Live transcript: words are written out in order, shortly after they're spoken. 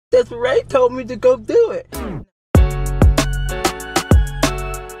Desiree told me to go do it.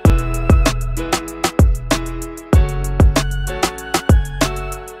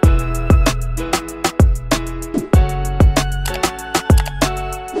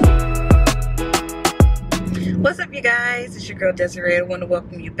 What's up, you guys? It's your girl Desiree. I want to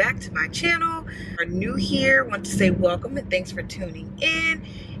welcome you back to my channel. If you're new here, I want to say welcome and thanks for tuning in.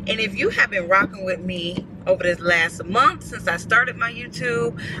 And if you have been rocking with me over this last month since I started my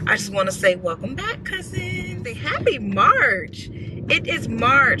YouTube, I just want to say welcome back, cousins. Say happy March. It is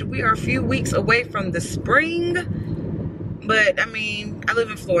March. We are a few weeks away from the spring. But I mean, I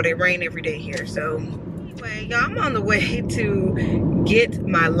live in Florida. It rains every day here. So anyway, y'all, I'm on the way to get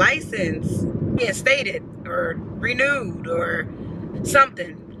my license reinstated or renewed or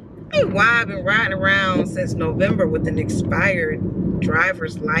something. I mean, why I've been riding around since November with an expired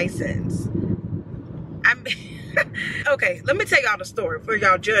driver's license. Okay, let me tell y'all the story before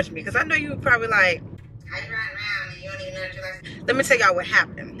y'all judge me, because I know you probably like, how you riding around and you don't even know your license? Let me tell y'all what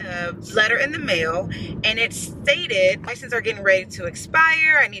happened. A letter in the mail, and it stated licenses are getting ready to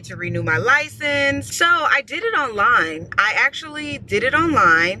expire. I need to renew my license. So I did it online. I actually did it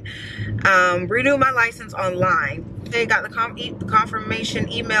online. Renew my license online. They got the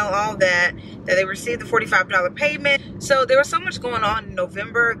confirmation email, all that they received the $45 payment. So there was so much going on in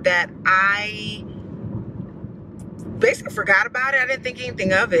November that I basically forgot about it. I didn't think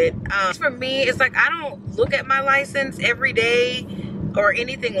anything of it. For me, it's like I don't look at my license every day or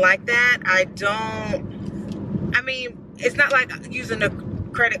anything like that. I mean, it's not like using a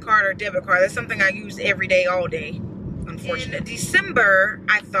credit card or debit card. That's something I use every day, all day. Unfortunately, in December,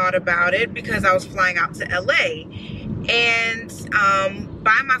 I thought about it because I was flying out to LA and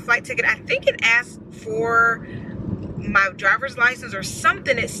buying my flight ticket. I think it asked for my driver's license or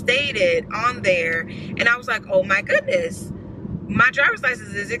something. It stated on there, and I was like, oh my goodness, my driver's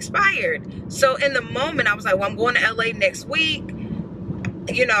license is expired. So in the moment, I was like, well, I'm going to LA next week.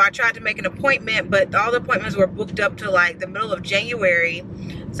 You know, I tried to make an appointment, but all the appointments were booked up to like the middle of January.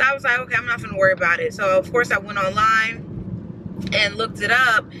 So I was like, okay, I'm not gonna worry about it. So of course I went online and looked it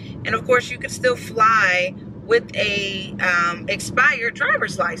up, and of course you could still fly with a expired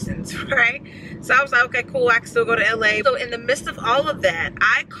driver's license, right? So I was like, okay, cool, I can still go to LA. So in the midst of all of that,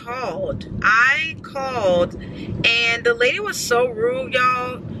 I called, and the lady was so rude,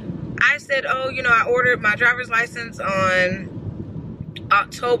 y'all. I said, oh, you know, I ordered my driver's license on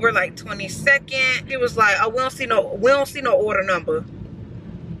October like 22nd. He was like, oh, we don't see no order number.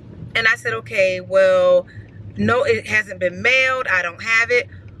 And I said, okay, well, no, it hasn't been mailed. I don't have it.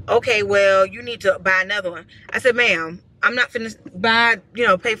 Okay, well, you need to buy another one. I said, ma'am, I'm not finna buy, you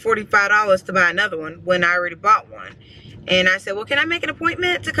know, pay $45 to buy another one when I already bought one. And I said, well, can I make an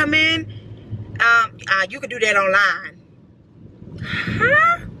appointment to come in? You can do that online.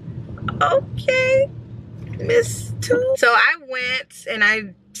 Huh? Okay, Miss Two. So I went, and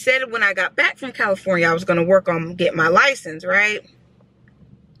I said when I got back from California, I was gonna work on getting my license, right?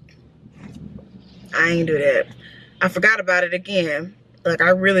 I ain't do that. I forgot about it again. Like, I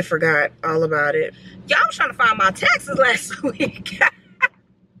really forgot all about it. Y'all was trying to file my taxes last week.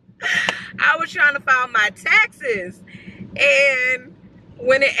 I was trying to file my taxes. And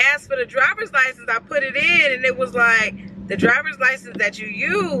when it asked for the driver's license, I put it in, and it was like, the driver's license that you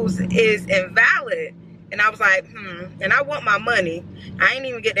use is invalid. And I was like, and I want my money. I ain't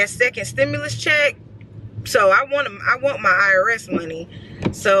even get that second stimulus check. So I want my IRS money.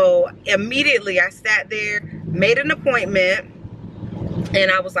 So immediately I sat there, made an appointment,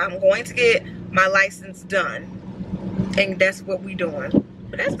 and I was like, I'm going to get my license done. And that's what we doing.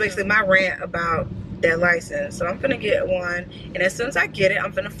 But that's basically my rant about that license. So I'm gonna get one, and as soon as I get it,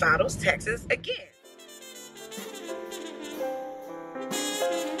 I'm gonna file those taxes again.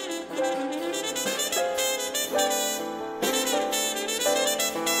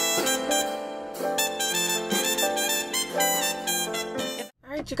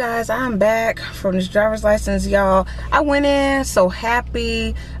 You guys, I'm back from this driver's license, y'all. I went in so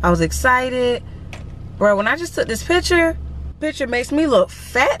happy. I was excited, bro. When I just took this picture makes me look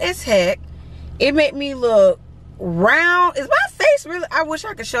fat as heck. It made me look round. Is my face really? I wish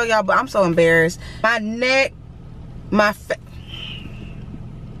I could show y'all, but I'm so embarrassed. My neck, my face.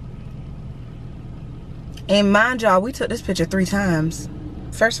 And mind y'all, we took this picture 3 times.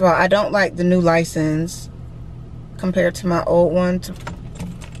 First of all, I don't like the new license compared to my old one.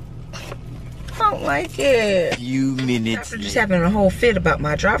 I don't like it. Few minutes. After just having a whole fit about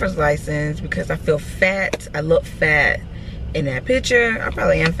my driver's license because I feel fat. I look fat in that picture. I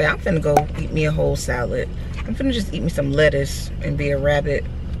probably am fat. I'm finna go eat me a whole salad. I'm finna just eat me some lettuce and be a rabbit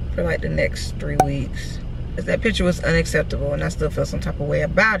for like the next 3 weeks. because that picture was unacceptable and I still feel some type of way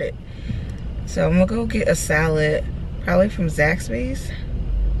about it. So I'm gonna go get a salad, probably from Zaxby's.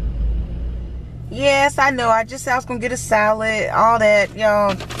 Yes, I know, I just said I was gonna get a salad, all that,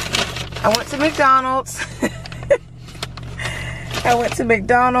 y'all. I went to McDonald's. I went to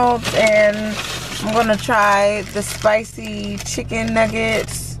McDonald's and I'm gonna try the spicy chicken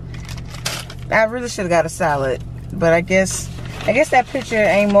nuggets. I really should have got a salad, but I guess that picture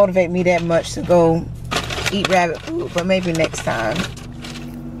ain't motivate me that much to go eat rabbit food, but maybe next time.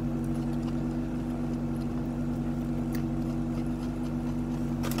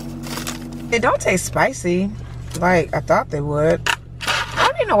 It don't taste spicy like I thought they would. I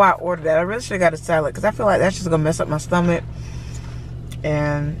don't even know why I ordered that. I really should have got a salad because I feel like that's just gonna mess up my stomach,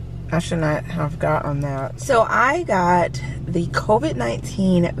 and I should not have gotten that. So I got the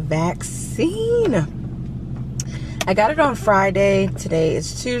COVID-19 vaccine. I got it on Friday. Today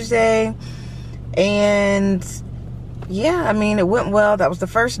is Tuesday. And yeah, I mean, it went well. That was the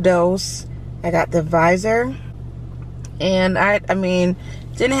first dose. I got the Pfizer. And I mean,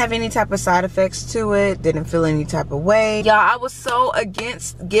 didn't have any type of side effects to it. Didn't feel any type of way. Y'all, I was so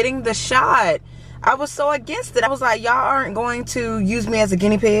against getting the shot. I was so against it. I was like, y'all aren't going to use me as a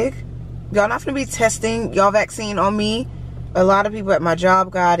guinea pig. Y'all not gonna be testing y'all vaccine on me. A lot of people at my job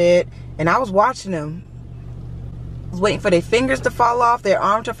got it, and I was watching them. I was waiting for their fingers to fall off, their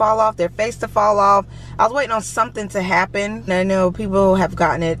arm to fall off, their face to fall off. I was waiting on something to happen. And I know people have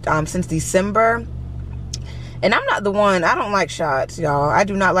gotten it since December. And I'm not the one. I don't like shots, y'all. I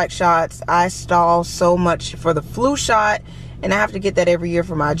do not like shots. I stall so much for the flu shot, and I have to get that every year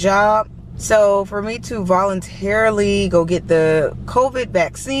for my job. So for me to voluntarily go get the COVID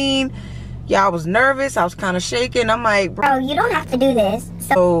vaccine, yeah, I was nervous. I was kind of shaking. I'm like, bro, you don't have to do this.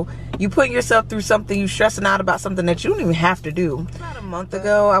 So you putting yourself through something, you stressing out about something that you don't even have to do. About a month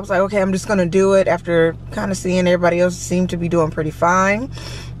ago, I was like, okay, I'm just going to do it after kind of seeing everybody else seem to be doing pretty fine.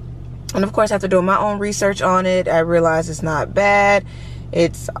 And of course, after doing my own research on it, I realized it's not bad.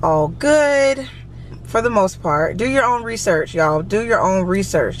 It's all good for the most part. Do your own research, y'all. Do your own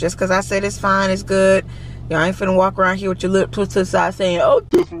research. Just because I said it's fine, it's good. Y'all ain't finna walk around here with your lip twisted to the side saying, oh,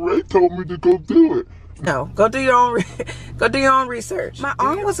 Desiree told me to go do it. No, go do your own research. My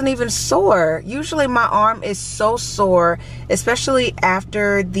arm wasn't even sore. Usually my arm is so sore, especially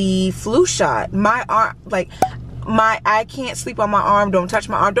after the flu shot. My arm, like, I can't sleep on my arm. Don't touch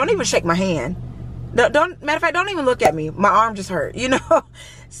my arm. Don't even shake my hand. Don't matter of fact, don't even look at me. My arm just hurt, you know.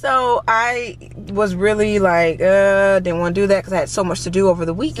 So I was really like, didn't want to do that because I had so much to do over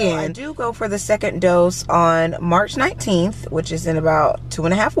the weekend. So I do go for the second dose on March 19th, which is in about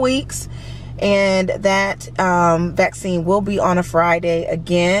 2.5 weeks. And that vaccine will be on a Friday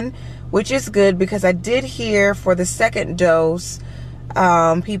again, which is good because I did hear for the second dose,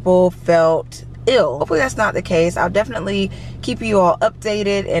 people felt ill. Hopefully that's not the case. I'll definitely keep you all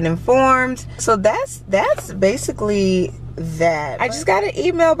updated and informed. So that's basically that. I just got an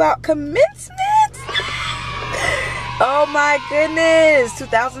email about commencement. Oh my goodness,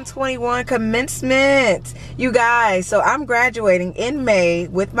 2021 commencement, you guys. So I'm graduating in May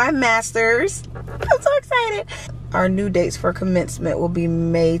with my master's. I'm so excited. Our new dates for commencement will be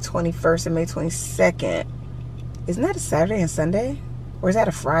May 21st and May 22nd. Isn't that a Saturday and Sunday? Or is that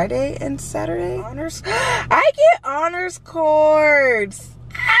a Friday and Saturday? Honors? I get honors cords.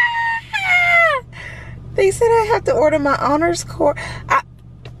 Ah! They said I have to order my honors cord.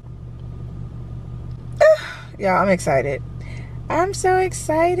 Y'all, I'm excited. I'm so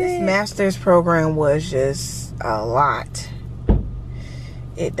excited. This master's program was just a lot.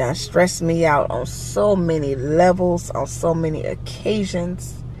 It done stressed me out on so many levels, on so many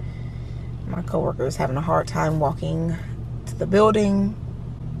occasions. My coworker is having a hard time walking to the building.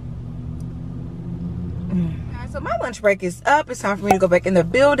 So my lunch break is up. It's time for me to go back in the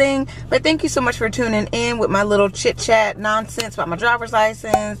building. But thank you so much for tuning in with my little chit chat nonsense about my driver's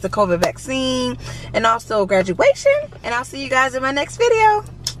license, the COVID vaccine, and also graduation. And I'll see you guys in my next video.